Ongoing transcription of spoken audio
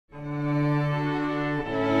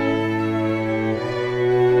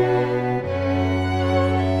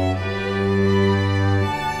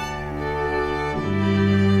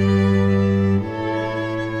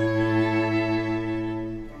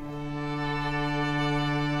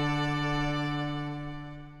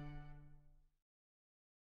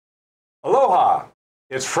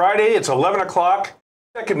It's Friday, it's 11 o'clock.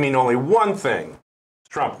 That could mean only one thing. It's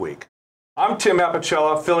Trump week. I'm Tim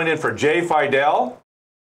Apicella, filling in for Jay Fidel.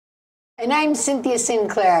 And I'm Cynthia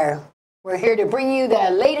Sinclair. We're here to bring you the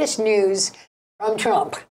latest news from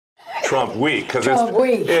Trump. Trump week, because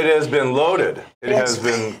it has been loaded. It has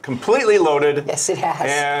been completely loaded. Yes, it has.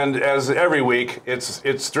 And as every week,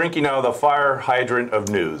 it's drinking out of the fire hydrant of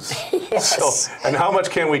news. Yes. So, and how much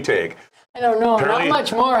can we take? I don't know, not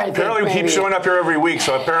much more, I think. Apparently we keep showing up here every week,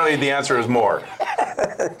 so apparently the answer is more.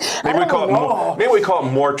 Maybe we call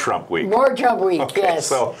it more Trump week. More Trump week, okay, yes.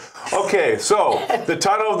 So the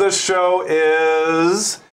title of this show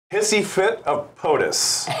is Hissy Fit of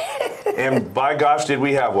POTUS. And by gosh, did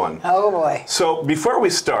we have one. Oh, boy. So before we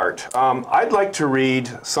start, I'd like to read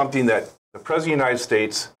something that the President of the United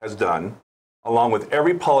States has done, along with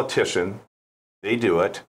every politician. They do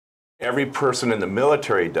it. Every person in the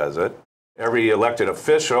military does it. Every elected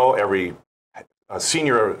official, every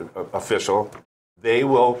senior official, they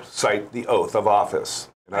will cite the oath of office.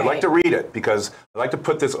 And I'd like to read it because I'd like to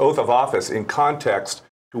put this oath of office in context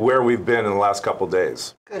to where we've been in the last couple of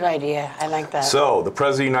days. Good idea. I like that. So the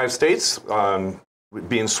President of the United States,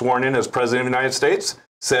 being sworn in as President of the United States,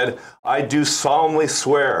 said, "I do solemnly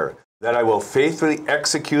swear that I will faithfully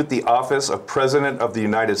execute the office of President of the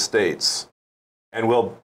United States and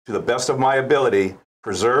will, to the best of my ability,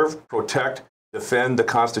 preserve, protect, defend the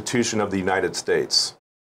Constitution of the United States."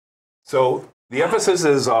 So the emphasis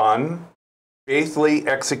is on faithfully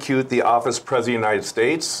execute the office of President of the United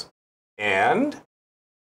States and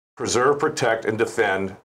preserve, protect, and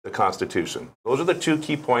defend the Constitution. Those are the two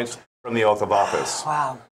key points from the oath of office.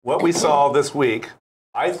 Wow. What we saw this week,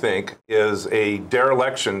 I think, is a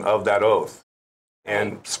dereliction of that oath.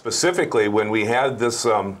 And specifically, when we had this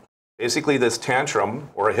basically this tantrum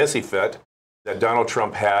or a hissy fit that Donald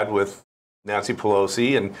Trump had with Nancy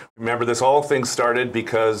Pelosi. And remember, this whole thing started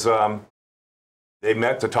because they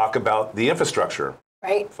met to talk about the infrastructure.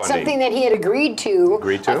 Right. Funding. Something that he had agreed to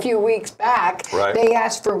a few weeks back. Right. They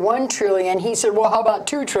asked for $1 trillion. He said, well, how about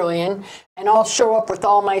 $2 trillion? And I'll show up with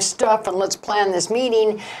all my stuff and let's plan this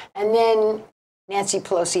meeting. And then Nancy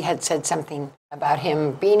Pelosi had said something about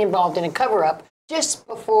him being involved in a cover-up just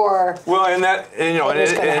before. Well, and that,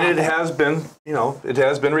 it has been, it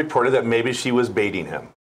has been reported that maybe she was baiting him.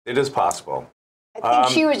 It is possible. I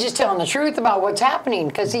think she was just telling the truth about what's happening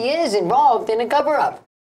because he is involved in a cover-up.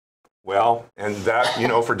 Well, and that,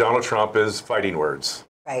 for Donald Trump is fighting words.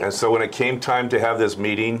 Right. And so when it came time to have this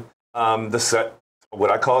meeting,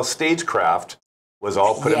 what I call stagecraft, was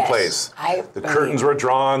all put in place. The curtains were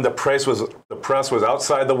drawn. The press was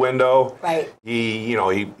outside the window. Right. He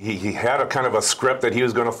had a kind of a script that he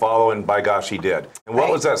was going to follow, and by gosh, he did. And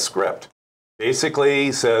what was that script? Basically,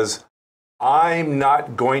 he says, "I'm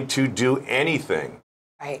not going to do anything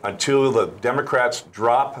until the Democrats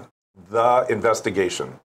drop the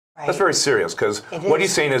investigation." Right. That's very serious because what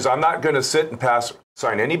he's saying is, "I'm not going to sit and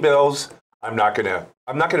sign any bills. I'm not going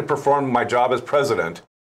to perform my job as president.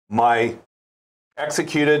 My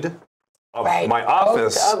executed of my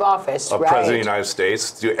office of President of the United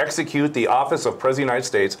States, to execute the office of President of the United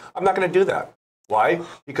States, I'm not going to do that. Why?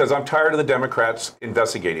 Because I'm tired of the Democrats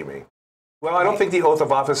investigating me." Well, I don't think the oath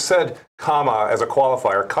of office said, comma, as a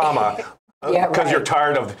qualifier, comma, because you're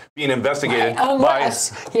tired of being investigated.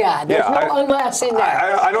 Unless, there's no unless in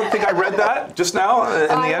there. I don't think I read that just now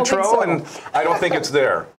in the intro, and I don't think it's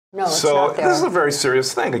there. No, it's not there. This is a very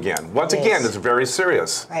serious thing again. Once again, it's very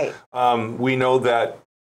serious. Right. We know that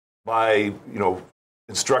by,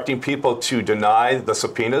 instructing people to deny the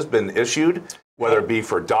subpoenas been issued, whether it be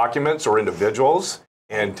for documents or individuals,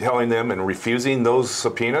 and telling them and refusing those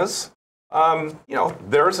subpoenas,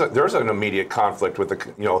 there's an immediate conflict with the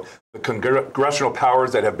congressional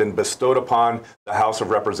powers that have been bestowed upon the House of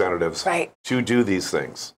Representatives to do these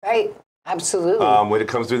things. Right. Absolutely. When it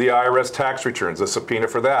comes to the IRS tax returns, the subpoena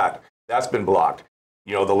for that's been blocked.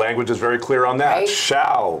 The language is very clear on that.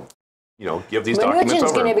 Shall, give these documents over.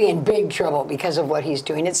 Mnuchin's going to be in big trouble because of what he's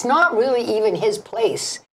doing. It's not really even his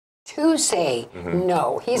place to say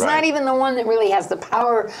no. He's not even the one that really has the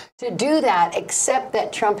power to do that, except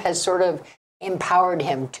that Trump has sort of empowered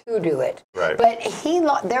him to do it. Right. But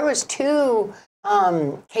there was two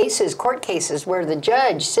court cases, where the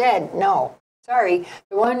judge said no. Sorry,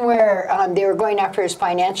 the one where they were going after his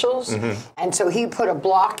financials, and so he put a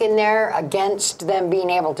block in there against them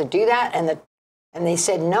being able to do that, and And they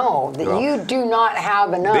said, no, that you do not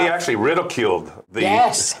have enough. They actually ridiculed the...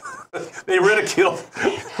 Yes. They ridiculed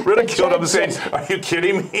him, saying, "Are you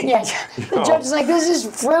kidding me?" Yes. The judge is like, "This is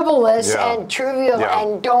frivolous and trivial,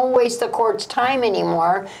 and don't waste the court's time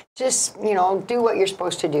anymore. Just, do what you're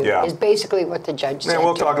supposed to do." Yeah. Is basically what the judge said. And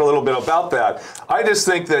we'll talk a little bit about that. I just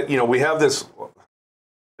think that we have this.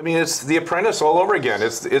 I mean, it's The Apprentice all over again.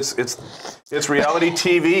 It's reality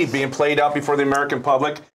TV being played out before the American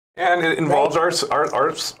public. And it involves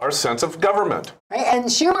our sense of government. Right. And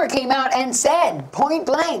Schumer came out and said, point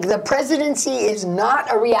blank, the presidency is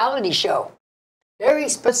not a reality show. Very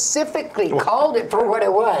specifically called it for what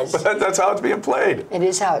it was. But that's how it's being played. It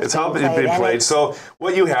is how it's being played. So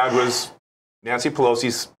what you had was Nancy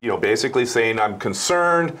Pelosi's, basically saying, "I'm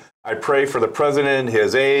concerned. I pray for the president,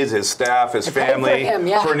 his aides, his staff, his family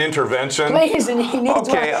for an intervention." Please, and he needs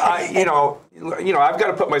okay, I've got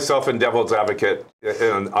to put myself in devil's advocate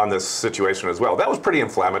on this situation as well. That was pretty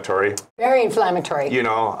inflammatory. Very inflammatory.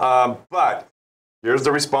 But here's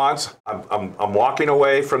the response. I'm walking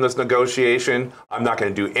away from this negotiation. I'm not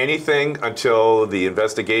going to do anything until the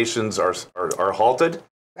investigations are halted.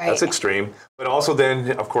 Right. That's extreme. But also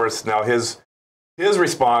then, of course, now his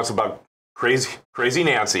response about Crazy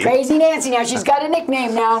Nancy. Crazy Nancy. Now she's got a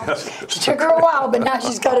nickname now. It took her a while, but now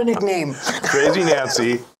she's got a nickname. Crazy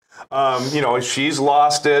Nancy. She's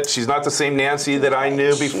lost it. She's not the same Nancy that I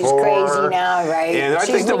knew before. She's crazy now, right? And I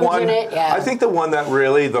think the one that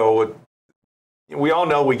really, though, we all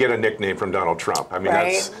know we get a nickname from Donald Trump. I mean,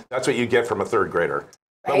 that's what you get from a third grader.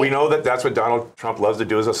 But we know that's what Donald Trump loves to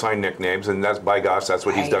do, is assign nicknames, and that's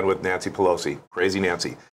what he's done with Nancy Pelosi. Crazy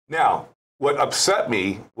Nancy. Now, what upset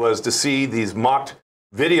me was to see these mocked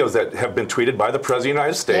videos that have been tweeted by the President of the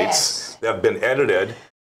United States, that have been edited,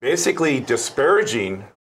 basically disparaging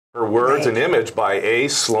her words and image by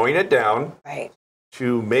slowing it down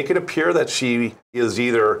to make it appear that she is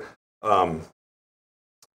either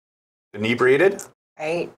inebriated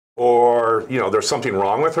or, there's something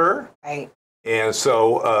wrong with her. And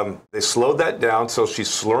so they slowed that down, so she's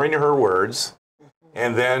slurring her words.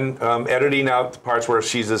 And then editing out the parts where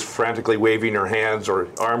she's just frantically waving her hands or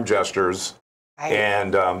arm gestures.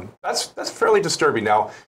 And that's fairly disturbing.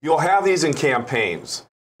 Now, you'll have these in campaigns,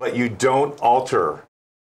 but you don't alter.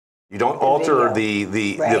 You don't alter the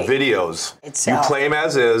videos. You play them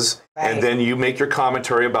as is, and then you make your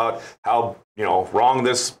commentary about how wrong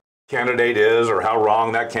this candidate is or how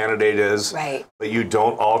wrong that candidate is. But you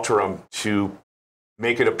don't alter them to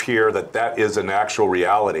make it appear that is an actual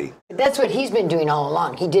reality. That's what he's been doing all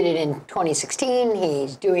along. He did it in 2016.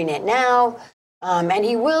 He's doing it now. And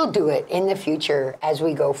he will do it in the future as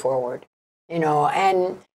we go forward.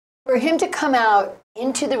 And for him to come out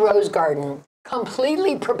into the Rose Garden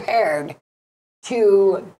completely prepared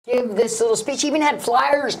to give this little speech, he even had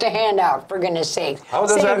flyers to hand out, for goodness sake. How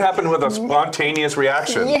does that happen with a spontaneous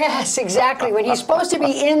reaction? Yes, exactly. When he's supposed to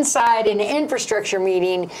be inside in an infrastructure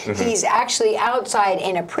meeting, he's actually outside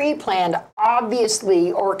in a pre-planned,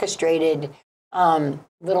 obviously orchestrated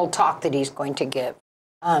little talk that he's going to give,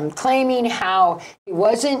 claiming how he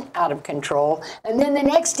wasn't out of control. And then the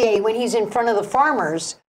next day, when he's in front of the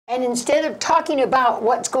farmers, and instead of talking about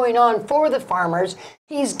what's going on for the farmers,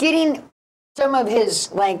 he's getting some of his,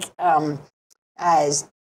 as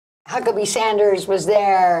Huckabee Sanders was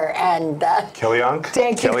there, and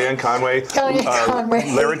Kellyanne Conway,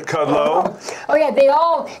 Larry Kudlow.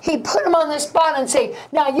 He put them on the spot and say,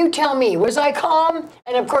 "Now you tell me, was I calm?"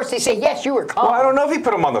 And of course they say, "Yes, you were calm." Well, I don't know if he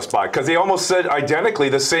put them on the spot, because they almost said identically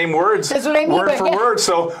the same words, that's what I mean, word for word.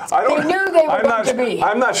 So I don't. They knew they were going to be.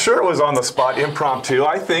 I'm not sure it was on the spot, impromptu.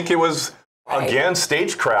 I think it was. Again,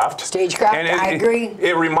 stagecraft. And I agree.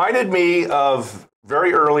 It reminded me of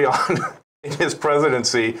very early on in his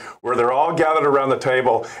presidency, where they're all gathered around the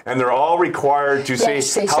table and they're all required to say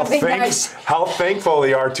how thankful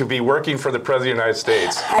they are to be working for the President of the United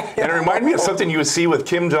States. And it reminded me of something you would see with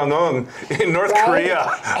Kim Jong-un in North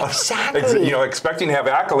Korea. Exactly. Expecting to have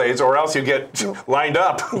accolades, or else you get lined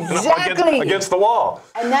up against the wall.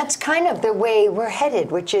 And that's kind of the way we're headed,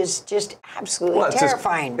 which is just absolutely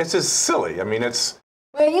terrifying. It's just silly. I mean, it's...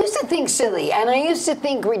 Well, I used to think silly, and I used to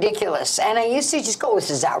think ridiculous, and I used to just go, "This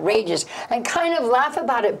is outrageous," and kind of laugh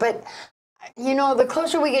about it. But, the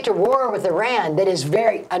closer we get to war with Iran, that is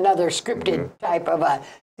another scripted type of a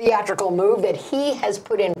theatrical move that he has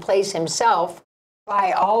put in place himself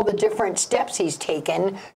by all the different steps he's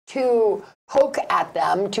taken to poke at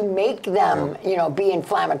them, to make them, be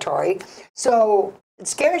inflammatory. So it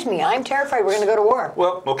scares me. I'm terrified we're going to go to war.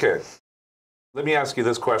 Well, okay. Let me ask you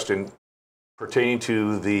this question. Pertaining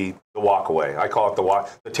to the walkaway. I call it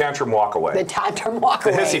the tantrum walkaway. The tantrum walkaway.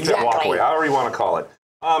 The hissy fit walkaway, however you want to call it.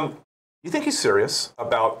 You think he's serious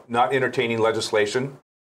about not entertaining legislation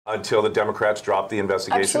until the Democrats drop the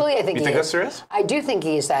investigation? Absolutely, I think you think that's serious? I do think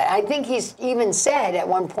he is that. I think he's even said at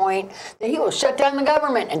one point that he will shut down the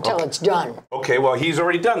government until it's done. Okay, well, he's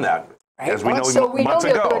already done that. Right? As we know, so we months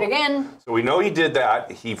know he'll ago. do it again. So we know he did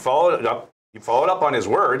that. He followed it up. He followed up on his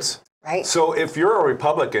words. Right. So if you're a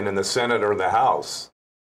Republican in the Senate or the House,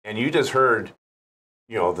 and you just heard,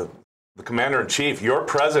 you know, the commander-in-chief, your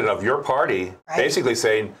president of your party, basically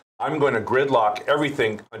saying, I'm going to gridlock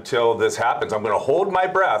everything until this happens. I'm going to hold my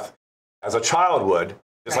breath, as a child would,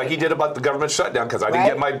 just like he did about the government shutdown, because I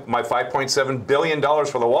didn't get my $5.7 billion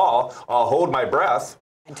for the wall. I'll hold my breath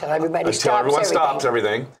until everyone stops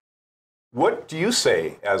everything. What do you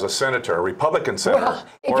say as a senator, a Republican senator? Well,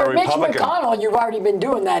 if you're Mitch McConnell, you've already been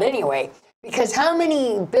doing that anyway. Because how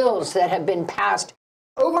many bills that have been passed,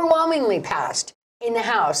 overwhelmingly passed, in the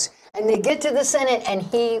House, and they get to the Senate and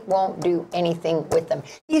he won't do anything with them?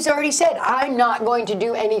 He's already said, I'm not going to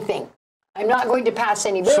do anything. I'm not going to pass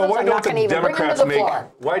any bills. So why I'm not going to even bring them to the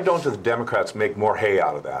floor. Why don't the Democrats make more hay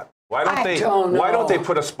out of that? Why don't I don't know. Why don't they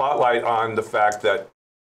put a spotlight on the fact that,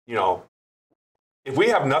 you know, if we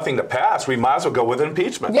have nothing to pass, we might as well go with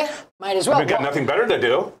impeachment. Yeah, might as well. We've got nothing better to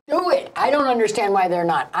do. Do it. I don't understand why they're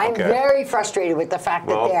not. I'm very frustrated with the fact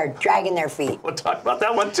that they are dragging their feet. We'll talk about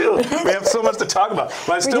that one too. We have so much to talk about.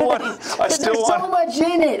 But there's so much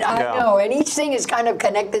in it. I know, and each thing is kind of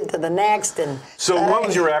connected to the next. And so, what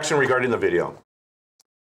was your reaction regarding the video?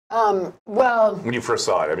 Well, when you first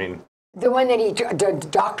saw it, I mean. The one that the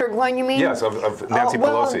doctored one, you mean? Yes, of Nancy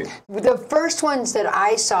Pelosi. The first ones that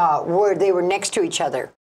I saw they were next to each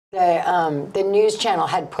other. The news channel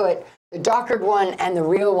had put the doctored one and the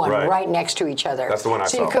real one right next to each other. That's the one I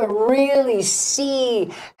saw. So you could really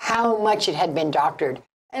see how much it had been doctored.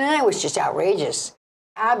 And then it was just outrageous.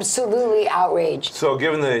 Absolutely outraged. So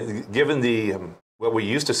given the what we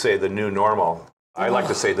used to say, the new normal, I like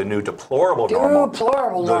to say the new deplorable normal.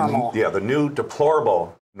 Deplorable normal. Yeah, the new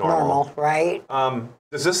deplorable normal, right?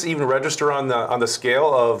 Does this even register on the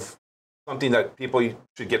scale of something that people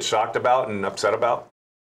should get shocked about and upset about?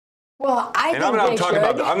 Well, I'm not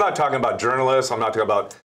talking about journalists. I'm not talking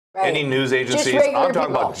about any news agencies. I'm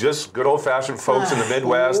talking about just good old-fashioned folks in the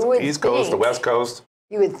Midwest, the East Coast, the West Coast.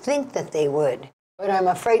 You would think that they would, but I'm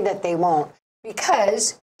afraid that they won't,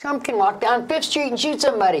 because Trump can walk down Fifth Street and shoot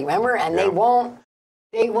somebody, remember? And they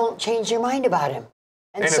won't change their mind about him.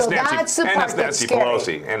 And so that's the part that's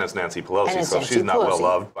scary. And it's Nancy Pelosi, so she's not well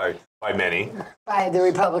loved by many. By the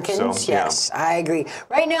Republicans, so, yes, I agree.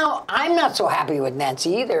 Right now, I'm not so happy with Nancy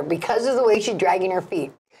either because of the way she's dragging her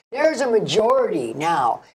feet. There's a majority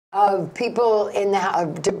now of people in the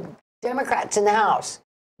House, Democrats in the House,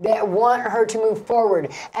 that want her to move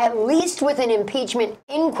forward, at least with an impeachment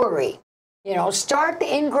inquiry. You know, start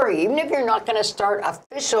the inquiry, even if you're not going to start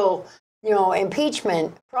official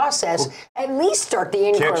impeachment process, at least start the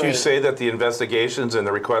inquiry. Can't you say that the investigations and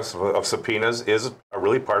the request of subpoenas is a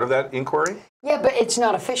really part of that inquiry? Yeah, but it's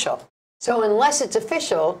not official. So unless it's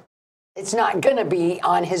official, it's not going to be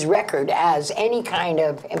on his record as any kind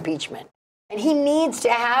of impeachment. And he needs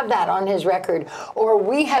to have that on his record, or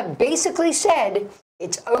we have basically said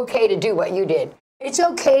it's okay to do what you did. It's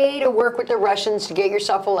okay to work with the Russians to get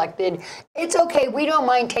yourself elected. It's okay. We don't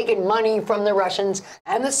mind taking money from the Russians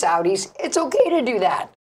and the Saudis. It's okay to do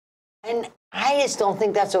that. And I just don't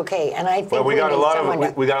think that's okay. And I think we got a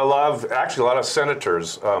lot of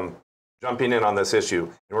senators jumping in on this issue,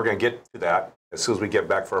 and we're going to get to that as soon as we get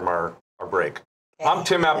back from our break. Okay. I'm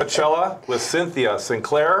Tim Apicella with Cynthia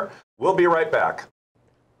Sinclair. We'll be right back.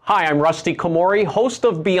 Hi, I'm Rusty Komori, host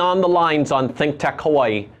of Beyond the Lines on ThinkTech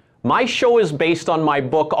Hawaii. My show is based on my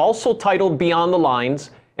book, also titled Beyond the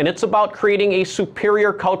Lines, and it's about creating a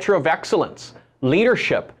superior culture of excellence,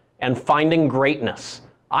 leadership, and finding greatness.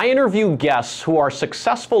 I interview guests who are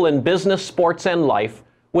successful in business, sports, and life,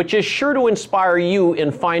 which is sure to inspire you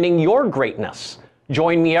in finding your greatness.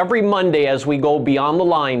 Join me every Monday as we go Beyond the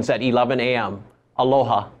Lines at 11 a.m.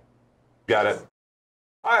 Aloha. Got it.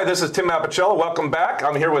 Hi, this is Tim Apicella. Welcome back.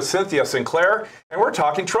 I'm here with Cynthia Sinclair, and we're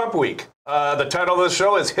talking Trump Week. The title of the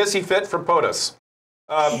show is Hissy Fit for POTUS.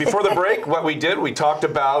 Before the break, what we did, we talked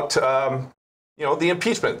about, the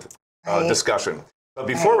impeachment discussion. But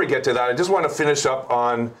before we get to that, I just want to finish up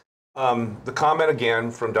on the comment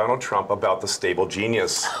again from Donald Trump about the stable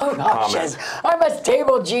genius comment. I'm a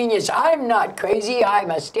stable genius. I'm not crazy.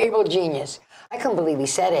 I'm a stable genius. I couldn't believe he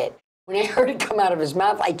said it. When I heard it come out of his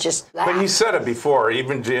mouth, I just laughed. But he said it before,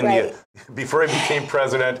 even before he became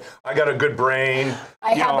president. I got a good brain.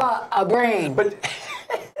 I have a brain. But,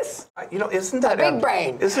 isn't that... A big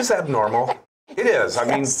brain. Is this abnormal? It is. I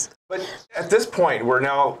mean, but at this point, we're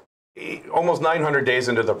now almost 900 days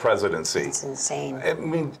into the presidency. It's insane. I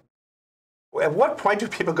mean, at what point do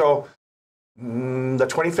people go, the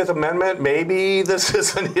 25th Amendment, maybe this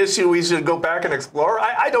is an issue we should go back and explore?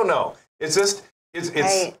 I don't know. It's just,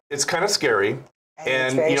 it's kind of scary.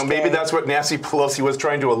 And, maybe that's what Nancy Pelosi was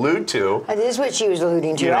trying to allude to. That is what she was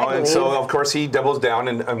alluding to, I believe. And so, of course, he doubles down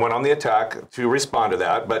and went on the attack to respond to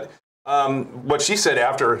that. But what she said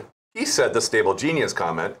after he said the stable genius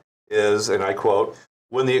comment is, and I quote,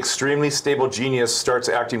 "When the extremely stable genius starts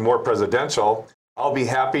acting more presidential, I'll be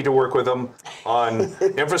happy to work with him on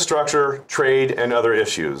infrastructure, trade, and other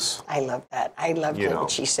issues." I love that. I loved it when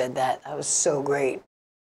she said that. That was so great.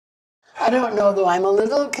 I don't know, though. I'm a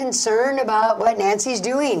little concerned about what Nancy's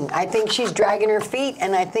doing. I think she's dragging her feet,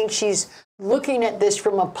 and I think she's looking at this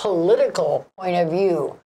from a political point of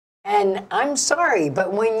view. And I'm sorry,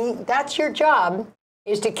 but when that's your job,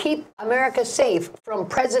 is to keep America safe from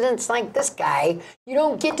presidents like this guy, you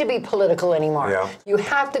don't get to be political anymore. Yeah. You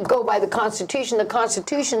have to go by the Constitution. The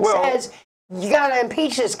Constitution says you got to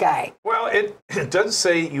impeach this guy. Well, it doesn't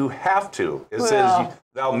say you have to. It says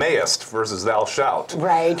thou mayest versus thou shalt.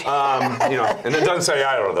 Right. And it doesn't say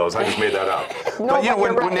either of those. I just made that up. No,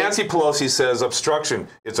 but when Nancy Pelosi says obstruction,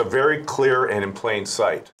 it's a very clear and in plain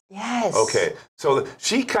sight. Yes. Okay, so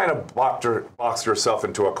she kind of boxed herself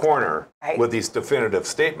into a corner with these definitive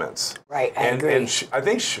statements. Right, I agree. And I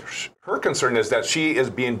think her concern is that she is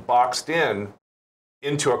being boxed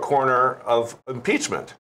into a corner of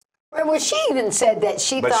impeachment. Well, she even said that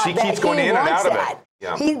she thought she keeps going in and out of it.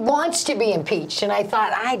 Yeah. He wants to be impeached, and I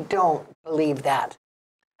thought, I don't believe that.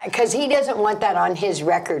 Because he doesn't want that on his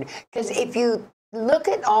record. Because if you look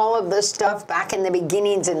at all of the stuff back in the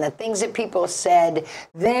beginnings and the things that people said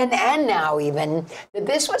then and now even, that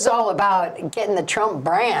this was all about getting the Trump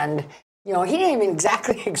brand. He didn't even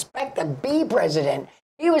exactly expect to be president.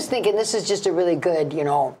 He was thinking this is just a really good,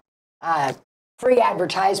 free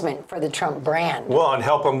advertisement for the Trump brand. Well, and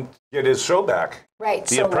help him get his show back. Right.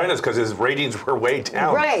 The Apprentice, because his ratings were way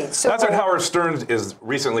down. Right. So that's what Howard Stern has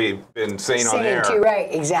recently been saying on air.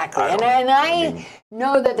 Right, exactly. I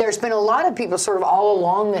know that there's been a lot of people sort of all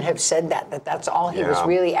along that have said that's all he was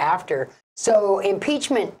really after. So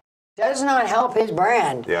impeachment does not help his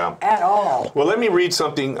brand at all. Well, let me read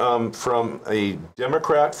something from a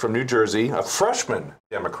Democrat from New Jersey, a freshman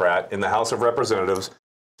Democrat in the House of Representatives,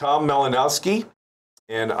 Tom Malinowski.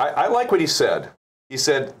 And I like what he said. He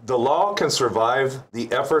said, "The law can survive the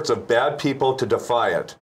efforts of bad people to defy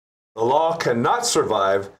it. The law cannot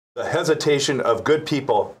survive the hesitation of good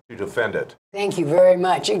people to defend it." Thank you very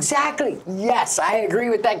much. Exactly. Yes, I agree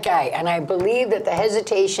with that guy. And I believe that the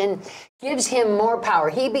hesitation gives him more power.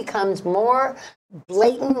 He becomes more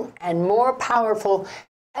blatant and more powerful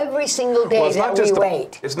every single day that we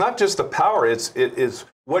wait. It's not just the power. It is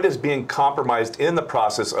what is being compromised in the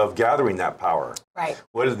process of gathering that power. Right.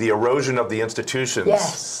 What is the erosion of the institutions?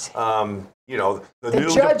 Yes. The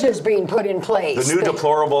judges being put in place. The new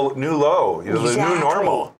deplorable new low, the new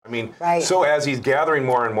normal. I mean, so as he's gathering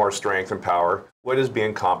more and more strength and power, what is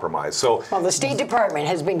being compromised? Well, the State Department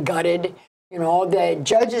has been gutted. The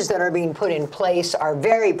judges that are being put in place are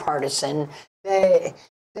very partisan.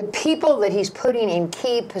 The people that he's putting in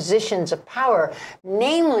key positions of power,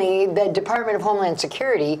 namely the Department of Homeland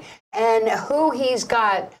Security, and who he's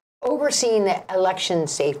got overseeing the election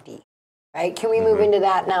safety, right? Can we move into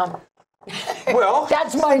that now? Well,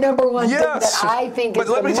 that's my number one thing that I think is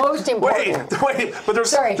the most important. Wait, but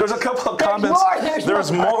there's a couple of comments.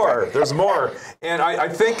 There's more. And I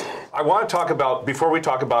think I want to talk about, before we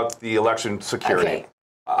talk about the election security,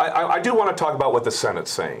 I do want to talk about what the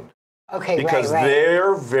Senate's saying. Okay, because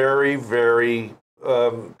they're very, very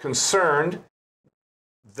concerned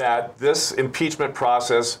that this impeachment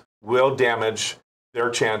process will damage their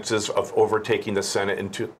chances of overtaking the Senate in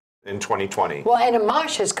 2020. Well, and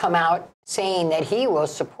Amash has come out saying that he will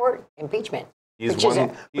support impeachment. He's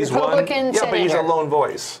one Republican senator. But he's a lone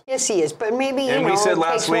voice. Yes, he is. But maybe, and we said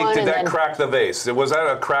last week, did that crack the vase? Was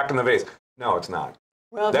that a crack in the vase? No, it's not.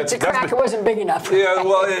 Well, if it's a crack, it wasn't big enough. Yeah,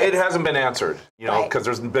 well, it hasn't been answered, because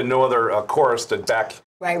there's been no other chorus to back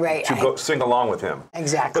to sing along with him.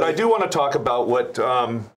 Exactly. But I do want to talk about what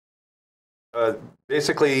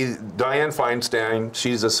basically Dianne Feinstein,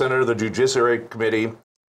 she's a senator of the Judiciary Committee.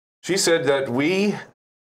 She said that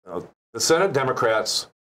the Senate Democrats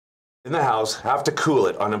in the House have to cool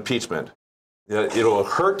it on impeachment. It'll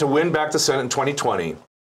hurt to win back the Senate in 2020.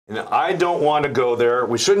 And I don't want to go there.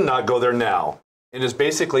 We should not go there now. And it's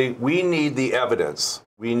basically, we need the evidence.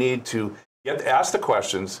 We need to ask the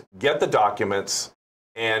questions, get the documents,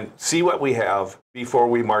 and see what we have before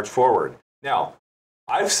we march forward. Now,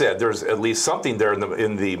 I've said there's at least something there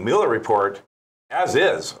in the Mueller report, As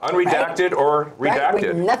is, unredacted or redacted. Right,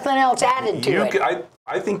 with nothing else added to it.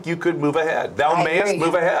 I think you could move ahead. Thou mayest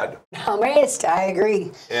move ahead. Thou mayest, I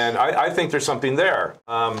agree. And I think there's something there.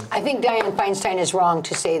 I think Dianne Feinstein is wrong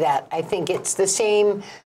to say that. I think it's the same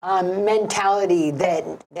mentality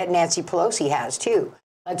that Nancy Pelosi has, too.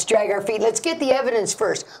 Let's drag our feet. Let's get the evidence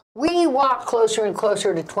first. We walk closer and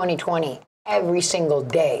closer to 2020 every single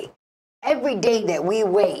day. Every day that we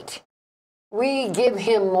wait, we give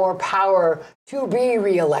him more power to be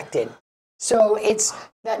reelected. So it's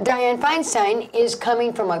that Dianne Feinstein is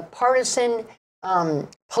coming from a partisan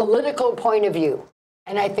political point of view.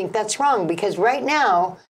 And I think that's wrong because right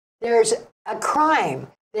now there's a crime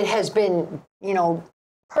that has been,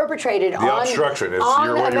 perpetrated on America. The obstruction is what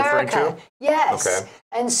you're referring to? Yes. Okay.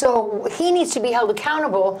 And so he needs to be held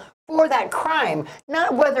accountable for that crime,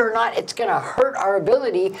 not whether or not it's going to hurt our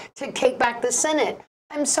ability to take back the Senate.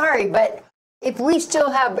 I'm sorry, but if we still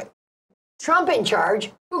have Trump in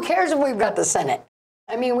charge, who cares if we've got the Senate?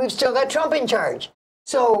 I mean, we've still got Trump in charge.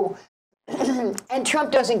 So, and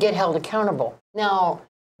Trump doesn't get held accountable. Now,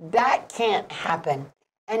 that can't happen.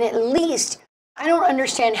 And at least, I don't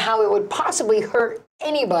understand how it would possibly hurt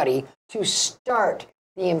anybody to start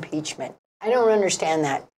the impeachment. I don't understand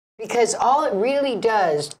that. Because all it really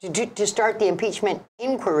does to start the impeachment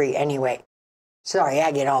inquiry anyway. Sorry,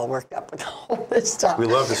 I get all worked up with all this stuff. We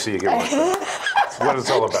love to see you get worked up. That's what it's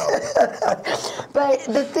all about. But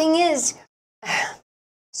the thing is,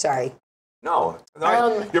 sorry. No.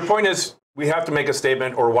 Your point is, we have to make a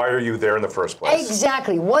statement, or why are you there in the first place?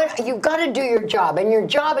 Exactly. You've got to do your job, and your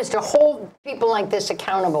job is to hold people like this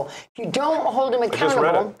accountable. If you don't hold them accountable,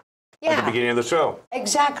 I just read it at the beginning of the show.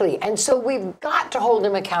 Exactly. And so we've got to hold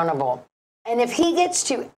him accountable. And if he gets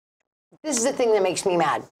to, this is the thing that makes me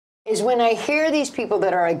mad, is when I hear these people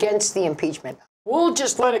that are against the impeachment, we'll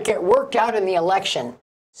just let it get worked out in the election.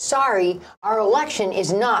 Sorry, our election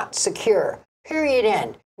is not secure. Period,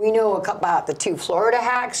 end. We know about the 2 Florida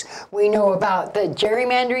hacks. We know about the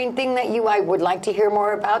gerrymandering thing that I would like to hear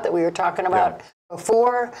more about that we were talking about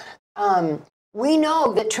before. We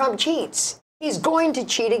know that Trump cheats. He's going to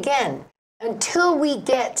cheat again. Until we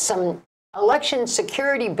get some election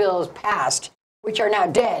security bills passed, which are now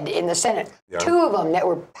dead in the Senate, 2 of them that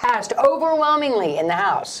were passed overwhelmingly in the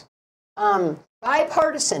House.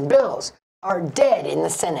 Bipartisan bills are dead in the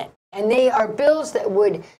Senate. And they are bills that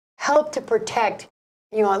would help to protect,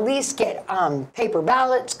 at least get paper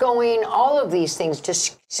ballots going, all of these things to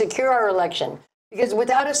secure our election. Because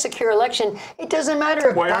without a secure election, it doesn't matter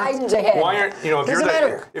if Biden's ahead. Why aren't,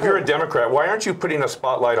 if you're a Democrat, why aren't you putting a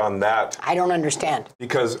spotlight on that? I don't understand.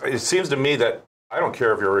 Because it seems to me that, I don't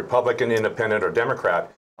care if you're a Republican, Independent, or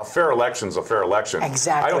Democrat, a fair election's a fair election.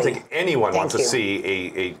 Exactly. I don't think anyone wants to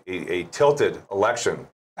see a tilted election.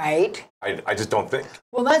 Right. I just don't think.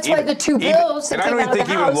 Well, that's why the 2 bills that and I came don't out even of think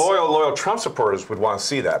the even House, loyal Trump supporters would want to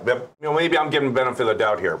see that. But maybe I'm giving the benefit of the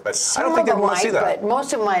doubt here. But some I don't think of they them want to see might, that. but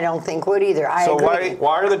most of them I don't think would either. I agree.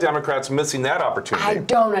 Why are the Democrats missing that opportunity? I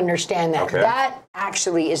don't understand that. Okay. That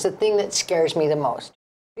actually is the thing that scares me the most.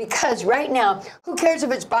 Because right now, who cares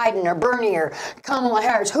if it's Biden or Bernie or Kamala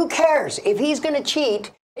Harris? Who cares? If he's going to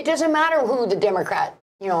cheat, it doesn't matter who the Democrat,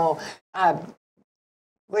 are.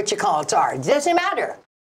 It doesn't matter.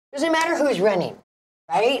 It doesn't matter who's running,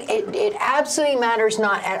 right? It absolutely matters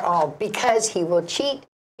not at all because he will cheat,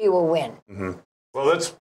 he will win. Mm-hmm. Well,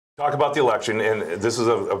 let's talk about the election. And this is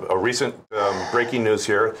a recent breaking news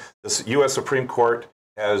here. The U.S. Supreme Court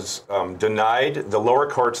has denied the lower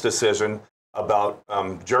court's decision about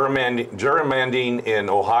gerrymandering in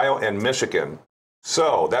Ohio and Michigan.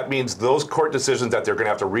 So that means those court decisions that they're going to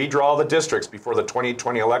have to redraw the districts before the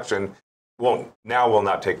 2020 election will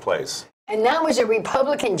not take place. And that was a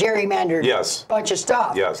Republican gerrymandered bunch of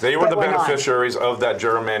stuff. Yes, they were the beneficiaries of that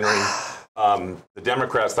gerrymandering. The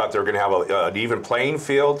Democrats thought they were going to have an even playing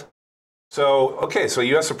field. So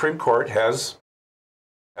U.S. Supreme Court has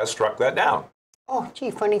struck that down. Oh,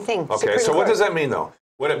 gee, funny thing. Okay, so what does that mean, though?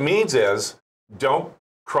 What it means is don't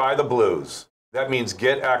cry the blues. That means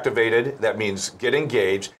get activated. That means get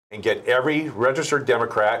engaged and get every registered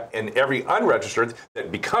Democrat and every unregistered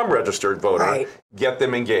that become registered voter, get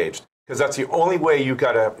them engaged. Because that's the only way you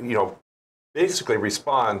got to, basically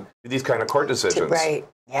respond to these kind of court decisions. Right.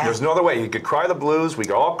 Yeah. There's no other way. You could cry the blues. We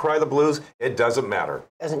could all cry the blues. It doesn't matter.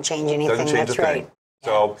 Doesn't change anything. Doesn't change that's a thing. Right.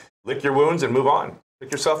 So lick your wounds and move on.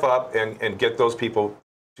 Pick yourself up and get those people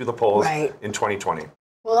to the polls in 2020.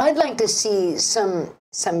 Well, I'd like to see some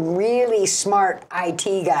really smart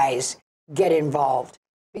IT guys get involved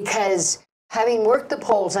because having worked the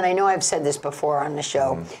polls, and I know I've said this before on the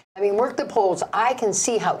show, having worked the polls, I can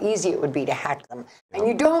see how easy it would be to hack them. And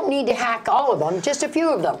you don't need to hack all of them, just a few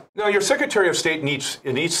of them. No, your Secretary of State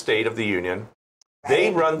in each state of the Union,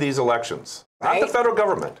 they run these elections, not the federal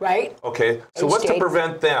government. Right. Okay, so what's to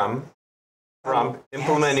prevent them from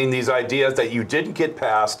implementing these ideas that you didn't get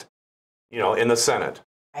passed, in the Senate?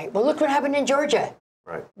 Right. Well, look what happened in Georgia.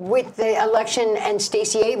 Right. With the election and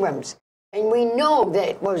Stacey Abrams. And we know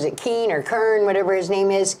that, what was it, Keene or Kern, whatever his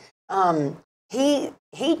name is, he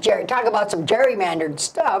talk about some gerrymandered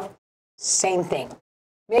stuff, same thing.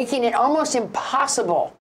 Making it almost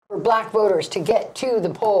impossible for black voters to get to the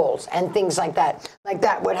polls and things like that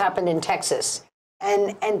what happened in Texas.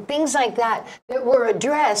 And things like that were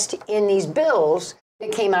addressed in these bills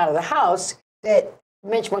that came out of the House that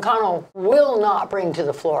Mitch McConnell will not bring to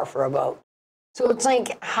the floor for a vote. So it's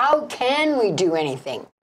like, how can we do anything?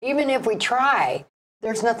 Even if we try,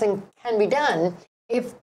 there's nothing can be done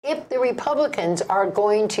if the Republicans are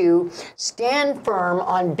going to stand firm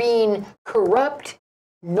on being corrupt,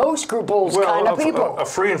 no scruples kind of people. A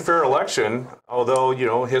free and fair election, although,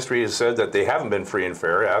 history has said that they haven't been free and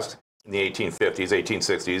fair, as in the 1850s,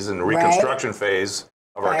 1860s, in the Reconstruction phase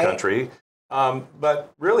of our country.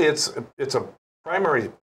 But really, it's a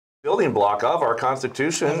primary building block of our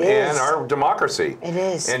Constitution and our democracy. It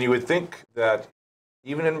is. And you would think that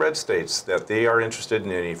even in red states, that they are interested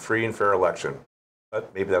in any free and fair election.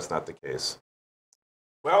 But maybe that's not the case.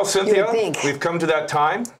 Well, Cynthia, we've come to that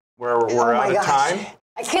time where we're out of time.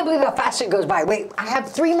 I can't believe how fast it goes by. Wait, I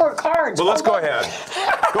have 3 more cards. Well, let's go ahead.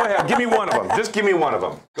 Go ahead. Give me one of them. Just give me one of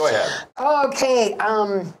them. Go ahead. Okay.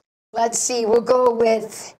 Let's see. We'll go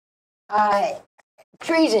with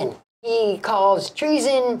treason. He calls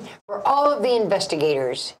treason for all of the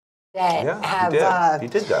investigators that have... He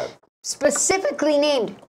did that. Specifically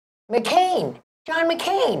named McCain, John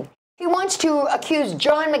McCain. He wants to accuse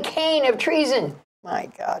John McCain of treason. My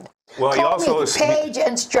God. Well, he also Page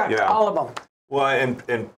and Strzok, all of them. Well,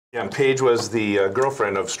 and Page was the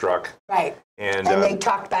girlfriend of Strzok. Right. And they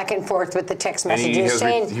talked back and forth with the text messages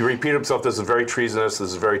saying... he repeated himself, this is very treasonous, this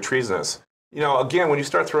is very treasonous. Again, when you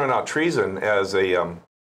start throwing out treason as a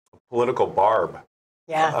political barb,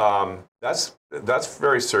 that's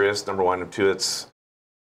very serious, number one. And two, it's...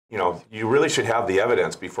 you really should have the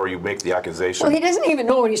evidence before you make the accusation. Well, he doesn't even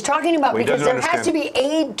know what he's talking about because there has to be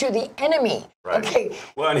aid to the enemy. Right. Okay.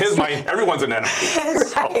 Well, in his mind, everyone's an enemy.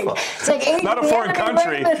 Right. It's like aid not to a foreign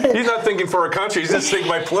enemy. country. He's not thinking for a country. He's just thinking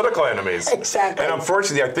by political enemies. Exactly. And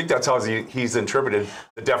unfortunately, I think that's how he's interpreted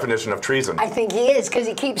the definition of treason. I think he is because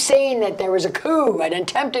he keeps saying that there was a coup, an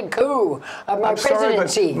attempted coup of my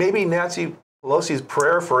presidency. Sorry, but maybe Nancy Pelosi's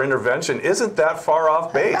prayer for intervention isn't that far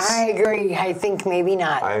off base. I agree. I think maybe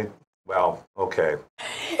not. Well, okay.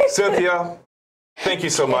 Cynthia, thank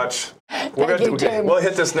you so much. We'll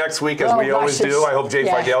hit this next week as we always do. I hope Jay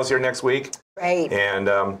Fidel's here next week. Right. And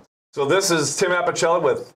so this is Tim Apicella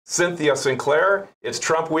with Cynthia Sinclair. It's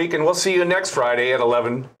Trump week, and we'll see you next Friday at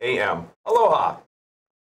 11 a.m. Aloha.